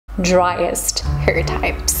driest hair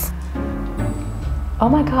types. Oh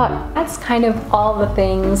my god, that's kind of all the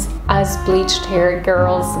things us bleached hair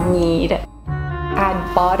girls need.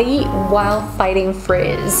 Add body while fighting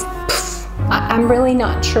frizz. I'm really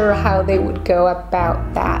not sure how they would go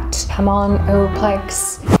about that. Come on,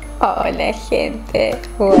 Olaplex. Hola gente,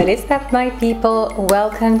 what is up my people?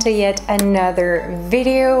 Welcome to yet another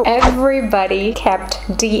video. Everybody kept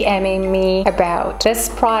DMing me about this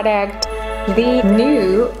product, the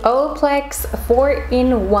new Olaplex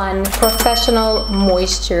 4-in-1 Professional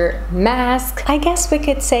Moisture Mask. I guess we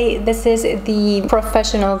could say this is the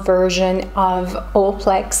professional version of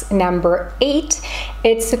Olaplex number 8.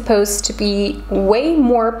 It's supposed to be way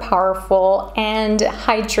more powerful and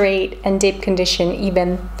hydrate and deep condition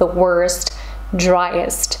even the worst,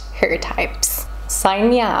 driest hair types. Sign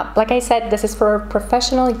me up. Like I said, this is for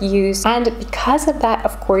professional use, and because of that,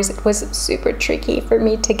 of course, it was super tricky for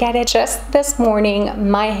me to get it. Just this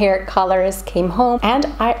morning, my hair colorist came home and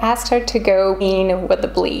I asked her to go in with the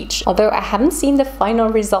bleach. Although I haven't seen the final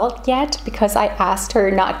result yet because I asked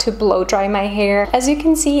her not to blow dry my hair. As you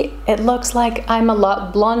can see, it looks like I'm a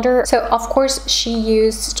lot blonder. So of course, she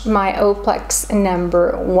used my Olaplex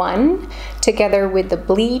number 1 together with the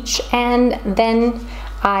bleach, and then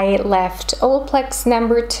I left Olaplex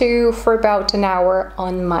number 2 for about an hour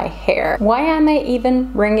on my hair. Why am I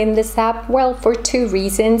even bringing this up? Well, for two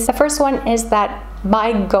reasons. The first one is that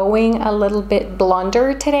by going a little bit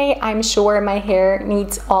blonder today, I'm sure my hair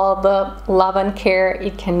needs all the love and care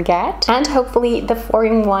it can get, and hopefully the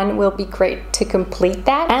 4-in-1 will be great to complete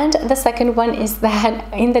that. And the second one is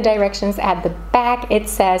that in the directions at the back it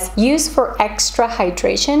says use for extra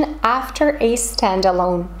hydration after a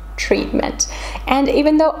standalone treatment. And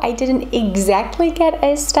even though I didn't exactly get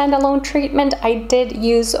a standalone treatment, I did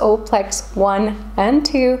use Olaplex 1 and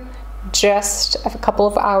 2 just a couple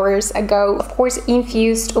of hours ago, of course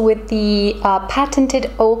infused with the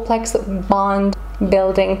patented Olaplex bond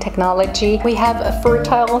building technology. We have a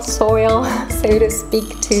fertile soil, so to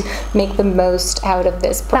speak, to make the most out of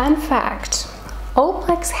this. Fun fact,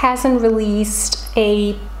 Olaplex hasn't released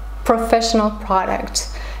a professional product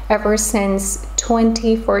ever since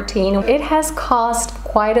 2014. It has caused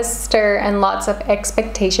quite a stir and lots of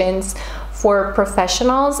expectations for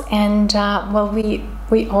professionals, and well,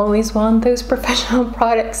 we always want those professional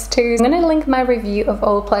products too. I'm gonna link my review of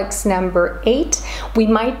Olaplex number 8. We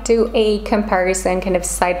might do a comparison, kind of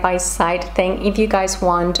side-by-side thing if you guys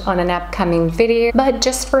want on an upcoming video, but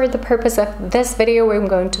just for the purpose of this video, we're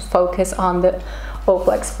going to focus on the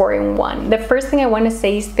Olaplex 4-in-1. The first thing I want to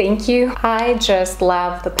say is thank you. I just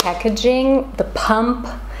love the packaging, the pump,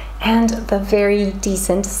 and the very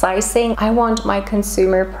decent sizing. I want my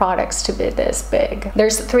consumer products to be this big.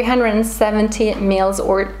 There's 370 mils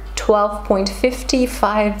or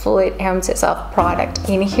 12.55 fluid ounces of product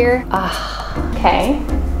in here. Okay,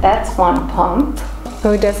 that's one pump.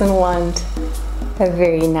 Who doesn't want a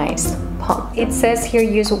very nice pump? It says here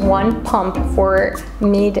use one pump for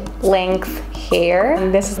mid-length hair,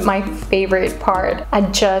 and this is my favorite part,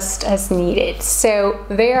 adjust as needed. So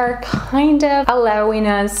they are kind of allowing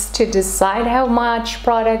us to decide how much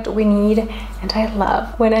product we need, and I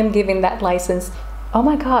love when I'm giving that license. Oh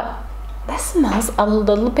my god, this smells a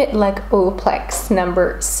little bit like Olaplex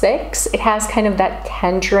number 6. It has kind of that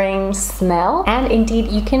tangerine smell, and indeed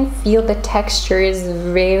you can feel the texture is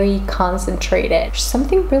very concentrated. There's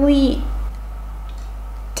something really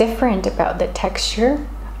different about the texture.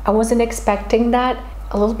 I wasn't expecting that.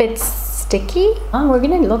 A little bit sticky. We're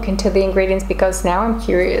gonna look into the ingredients because now I'm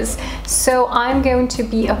curious. So I'm going to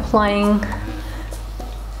be applying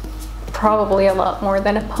probably a lot more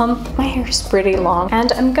than a pump. My hair is pretty long,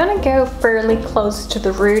 and I'm gonna go fairly close to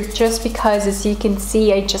the root just because, as you can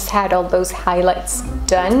see, I just had all those highlights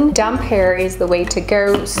done. Damp hair is the way to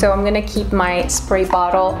go, so I'm gonna keep my spray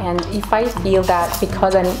bottle, and if I feel that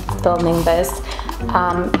because I'm filming this,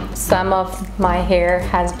 some of my hair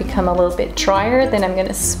has become a little bit drier, then I'm gonna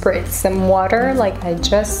spritz some water like I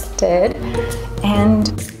just did.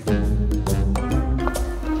 And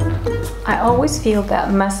I always feel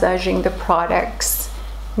that massaging the products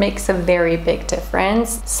makes a very big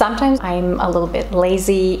difference. Sometimes I'm a little bit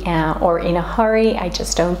lazy or in a hurry. I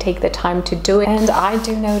just don't take the time to do it, and I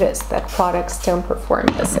do notice that products don't perform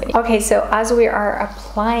the same. Okay, so as we are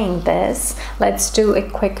applying this, let's do a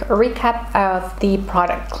quick recap of the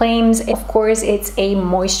product claims. Of course, it's a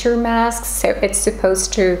moisture mask, so it's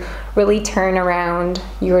supposed to really turn around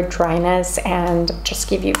your dryness and just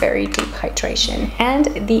give you very deep hydration. And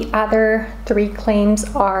the other 3 claims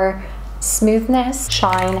are smoothness,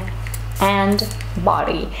 shine, and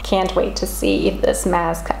body. Can't wait to see if this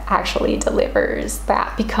mask actually delivers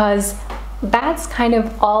that, because that's kind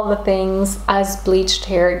of all the things us bleached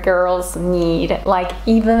hair girls need. Like,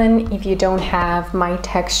 even if you don't have my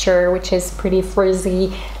texture, which is pretty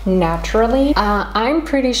frizzy naturally, I'm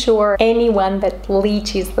pretty sure anyone that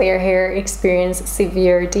bleaches their hair experiences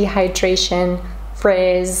severe dehydration,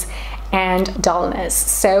 frizz, and dullness.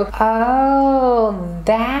 So, oh,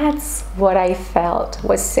 that's what I felt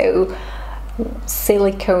was so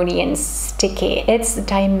silicone-y and sticky. It's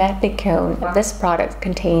dimethicone. This product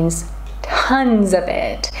contains tons of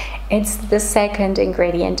it. It's the second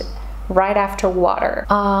ingredient right after water.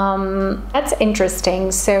 That's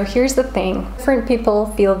interesting. So here's the thing. Different people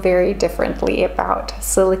feel very differently about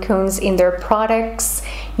silicones in their products.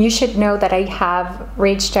 You should know that I have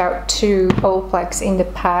reached out to Olaplex in the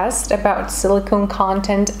past about silicone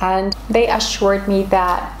content, and they assured me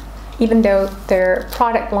that even though their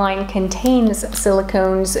product line contains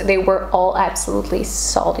silicones, they were all absolutely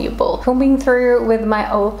soluble. Combing through with my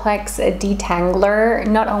Olaplex detangler,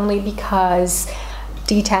 not only because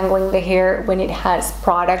detangling the hair when it has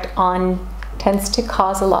product on tends to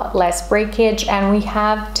cause a lot less breakage, and we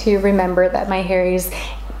have to remember that my hair is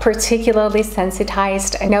particularly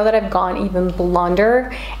sensitized. I know that I've gone even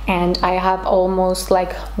blonder and I have almost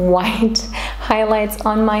like white highlights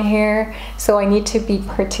on my hair, so I need to be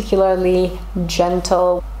particularly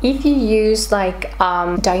gentle. If you use like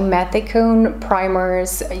dimethicone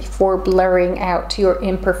primers for blurring out your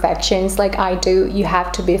imperfections like I do, you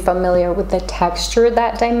have to be familiar with the texture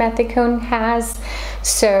that dimethicone has.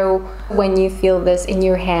 So when you feel this in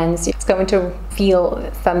your hands, it's going to feel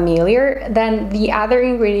familiar. Then the other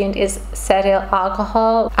ingredient is cetyl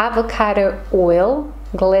alcohol, avocado oil,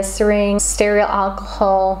 glycerin, stearyl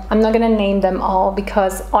alcohol. I'm not gonna name them all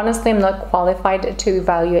because honestly I'm not qualified to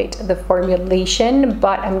evaluate the formulation,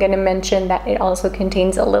 but I'm gonna mention that it also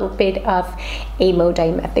contains a little bit of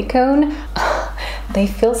amodimethicone. They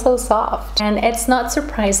feel so soft, and it's not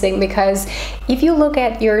surprising because if you look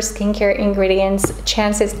at your skincare ingredients,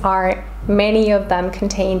 chances are many of them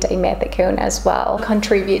contain dimethicone as well. It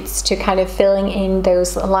contributes to kind of filling in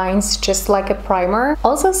those lines just like a primer.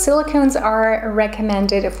 Also, silicones are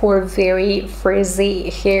recommended for very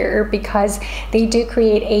frizzy hair because they do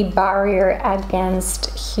create a barrier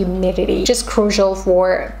against humidity, which is crucial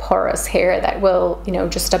for porous hair that will, you know,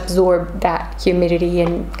 just absorb that humidity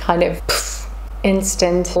and kind of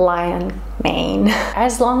instant lion mane.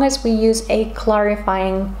 As long as we use a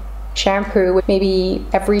clarifying shampoo maybe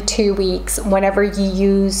every 2 weeks, whenever you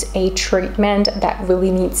use a treatment that really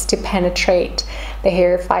needs to penetrate the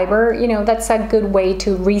hair fiber, you know, that's a good way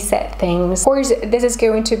to reset things. Of course, this is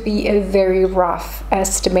going to be a very rough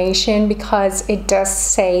estimation because it does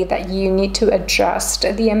say that you need to adjust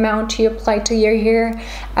the amount you apply to your hair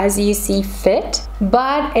as you see fit,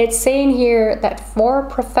 but it's saying here that for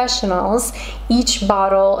professionals, each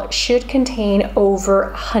bottle should contain over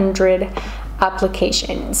 100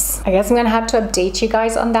 applications. I guess I'm gonna have to update you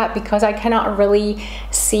guys on that because I cannot really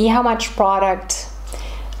see how much product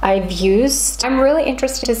I've used. I'm really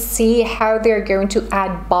interested to see how they're going to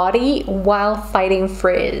add body while fighting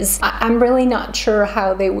frizz. I'm really not sure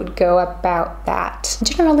how they would go about that.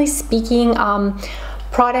 Generally speaking,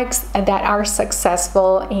 products that are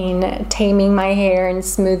successful in taming my hair and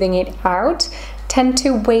smoothing it out tend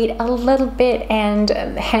to wait a little bit, and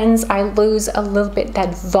hence I lose a little bit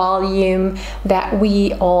that volume that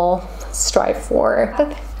we all strive for.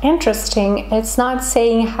 But interesting, it's not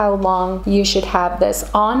saying how long you should have this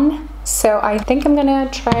on, so I think I'm gonna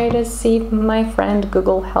try to see if my friend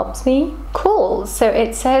Google helps me. Cool, so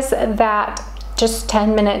it says that just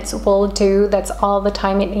 10 minutes will do. That's all the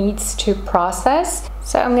time it needs to process,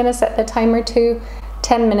 so I'm gonna set the timer to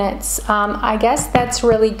 10 minutes. I guess that's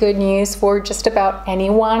really good news for just about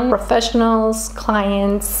anyone, professionals,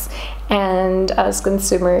 clients, and us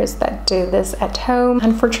consumers that do this at home.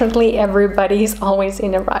 Unfortunately, everybody's always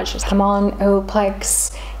in a rush. Come on,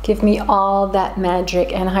 Olaplex, give me all that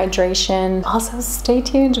magic and hydration. Also, stay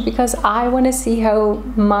tuned because I want to see how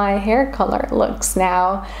my hair color looks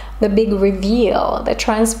now. The big reveal, the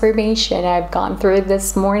transformation I've gone through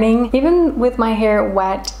this morning. Even with my hair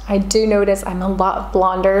wet, I do notice I'm a lot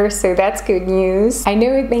blonder, so that's good news. I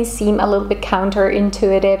know it may seem a little bit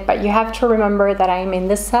counterintuitive, but you have to remember that I'm in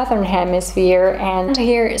the southern hemisphere and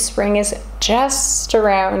here spring is just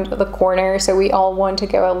around the corner, so we all want to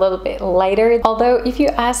go a little bit lighter. Although if you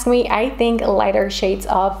ask me, I think lighter shades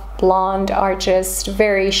of blonde are just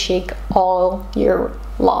very chic all year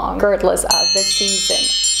long, regardless of the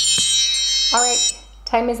season. All right,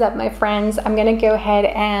 Time is up, my friends. I'm gonna go ahead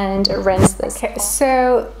and rinse this. Okay,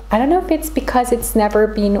 so I don't know if it's because it's never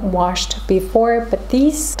been washed before, but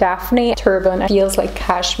these Daphne turban feels like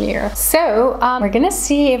cashmere. So we're gonna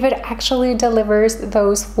see if it actually delivers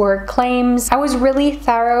those 4 claims. I was really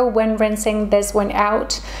thorough when rinsing this one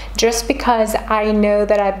out, just because I know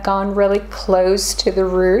that I've gone really close to the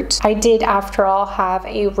root. I did, after all, have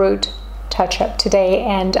a root touch up today,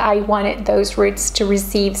 and I wanted those roots to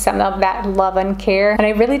receive some of that love and care, and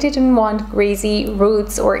I really didn't want greasy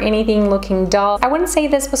roots or anything looking dull. I wouldn't say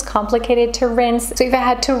this was complicated to rinse, so if I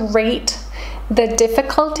had to rate the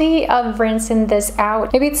difficulty of rinsing this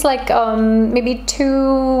out, maybe it's like maybe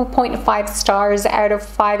 2.5 stars out of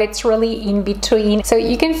 5. It's really in between, so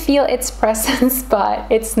you can feel its presence, but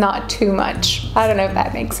it's not too much. I don't know if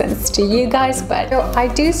that makes sense to you guys, but so I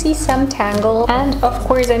do see some tangle, and of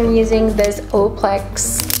course I'm using this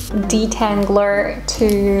Olaplex detangler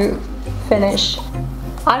to finish.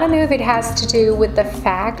 I don't know if it has to do with the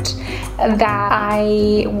fact that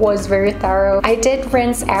I was very thorough. I did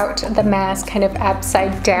rinse out the mask kind of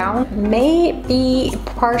upside down. Maybe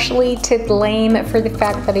partially to blame for the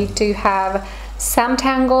fact that I do have some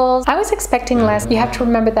tangles. I was expecting less. You have to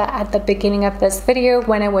remember that at the beginning of this video,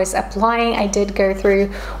 when I was applying, I did go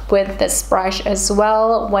through with this brush as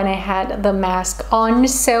well when I had the mask on.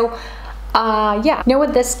 So yeah, you know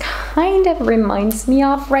what this kind of reminds me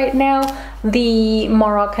of right now? The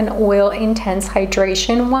Moroccan Oil Intense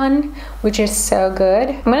Hydration one, which is so good.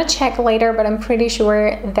 I'm gonna check later, but I'm pretty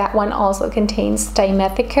sure that one also contains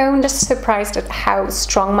dimethicone. I'm just surprised at how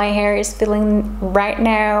strong my hair is feeling right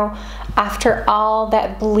now after all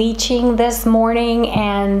that bleaching this morning,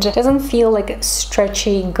 and it doesn't feel like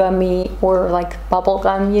stretchy, gummy, or like bubble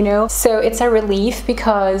gum, you know? So it's a relief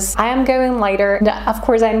because I am going lighter. Of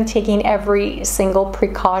course, I'm taking every single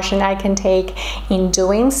precaution I can take in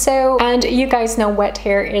doing so. And you guys know wet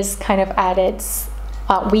hair is kind of at its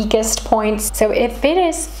weakest points. So if it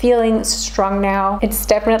is feeling strong now, it's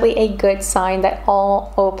definitely a good sign that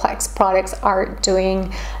all Olaplex products are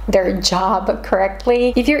doing their job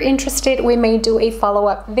correctly. If you're interested, we may do a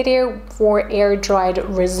follow-up video for air dried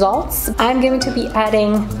results. I'm going to be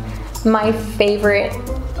adding my favorite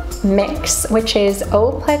mix, which is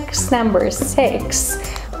Olaplex number 6.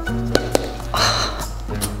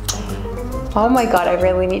 Oh my god, I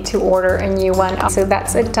really need to order a new one. So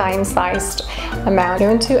that's a dime-sized amount. I'm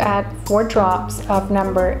going to add 4 drops of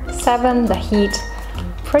number 7, the heat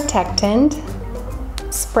protectant.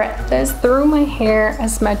 Spread this through my hair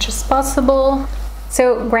as much as possible.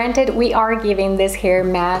 So granted, we are giving this hair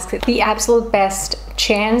mask the absolute best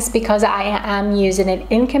chance because I am using it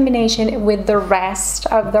in combination with the rest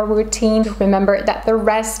of the routine. Remember that the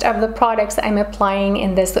rest of the products I'm applying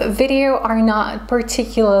in this video are not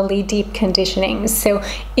particularly deep conditioning. So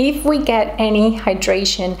if we get any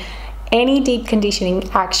hydration, any deep conditioning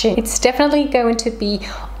action, it's definitely going to be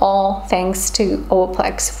all thanks to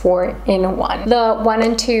Olaplex 4-in-1. The 1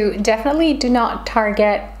 and 2 definitely do not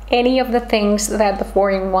target any of the things that the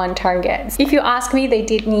 4-in-1 targets. If you ask me, they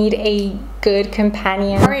did need a good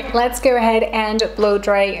companion. All right, let's go ahead and blow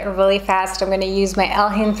dry really fast. I'm gonna use my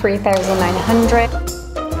Elchim 3900.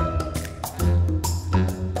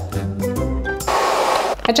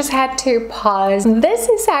 I just had to pause. This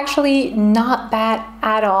is actually not bad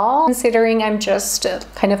at all, considering I'm just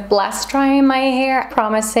kind of blast drying my hair,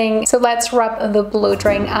 promising. So let's wrap the blow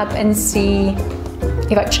drying up and see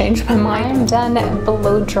if I changed my mind. I'm done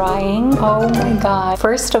blow drying. Oh my god.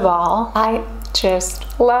 First of all, I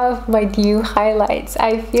just love my new highlights.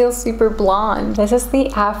 I feel super blonde. This is the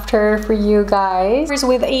after for you guys.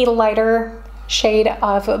 With a lighter shade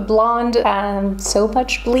of blonde and so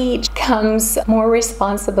much bleach comes more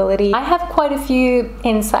responsibility. I have quite a few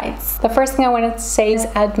insights. The first thing I wanted to say is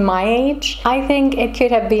at my age, I think it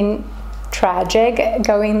could have been tragic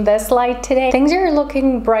going this light today. Things are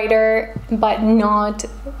looking brighter but not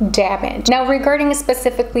damaged. Now regarding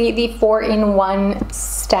specifically the 4-in-1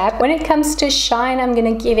 step, when it comes to shine, I'm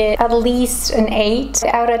gonna give it at least an 8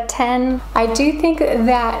 out of 10. I do think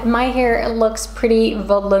that my hair looks pretty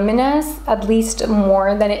voluminous, at least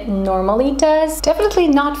more than it normally does. Definitely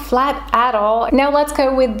not flat at all. Now let's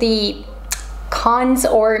go with the cons,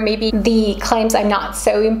 or maybe the claims I'm not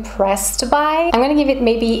so impressed by. I'm gonna give it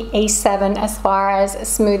maybe a 7 as far as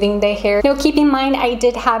smoothing the hair. Now keep in mind, I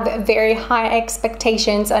did have very high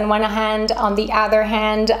expectations on one hand. On the other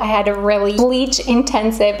hand, I had a really bleach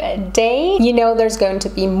intensive day. You know there's going to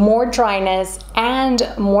be more dryness and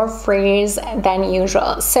more frizz than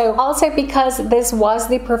usual. So also because this was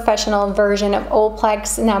the professional version of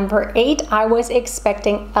Olaplex number 8, I was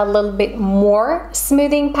expecting a little bit more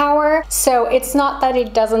smoothing power. So it It's not that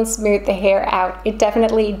it doesn't smooth the hair out, it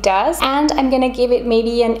definitely does. And I'm gonna give it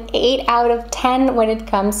maybe an 8 out of 10 when it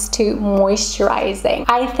comes to moisturizing.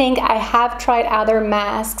 I think I have tried other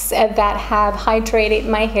masks that have hydrated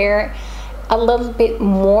my hair a little bit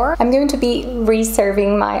more. I'm going to be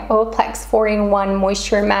reserving my Olaplex 4-in-1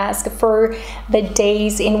 moisture mask for the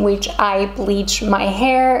days in which I bleach my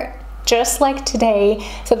hair, just like today,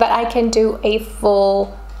 so that I can do a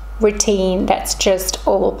full routine that's just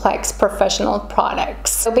Olaplex professional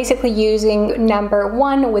products. So basically using number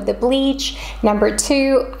 1 with the bleach, number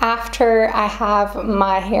 2 after I have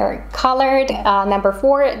my hair colored, number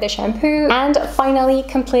 4 the shampoo, and finally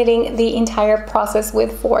completing the entire process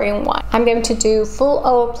with 4-in-1. I'm going to do full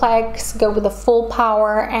Olaplex, go with the full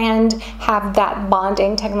power, and have that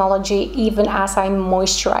bonding technology even as I'm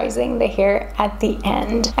moisturizing the hair at the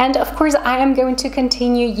end. And of course I am going to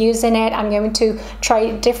continue using it. I'm going to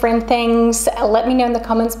try different things. Let me know in the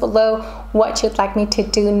comments below what you'd like me to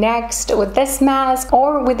do next with this mask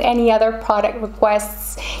or with any other product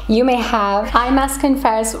requests you may have. I must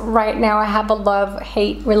confess, right now I have a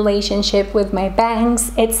love-hate relationship with my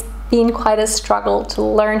bangs. It's been quite a struggle to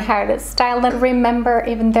learn how to style them. Remember,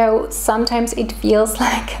 even though sometimes it feels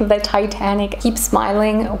like the Titanic, keep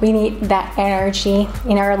smiling. We need that energy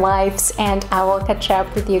in our lives, and I will catch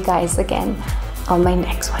up with you guys again on my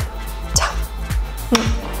next one. Ciao.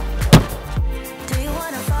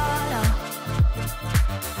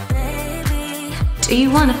 Do you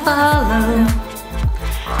wanna follow?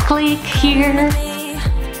 Click here.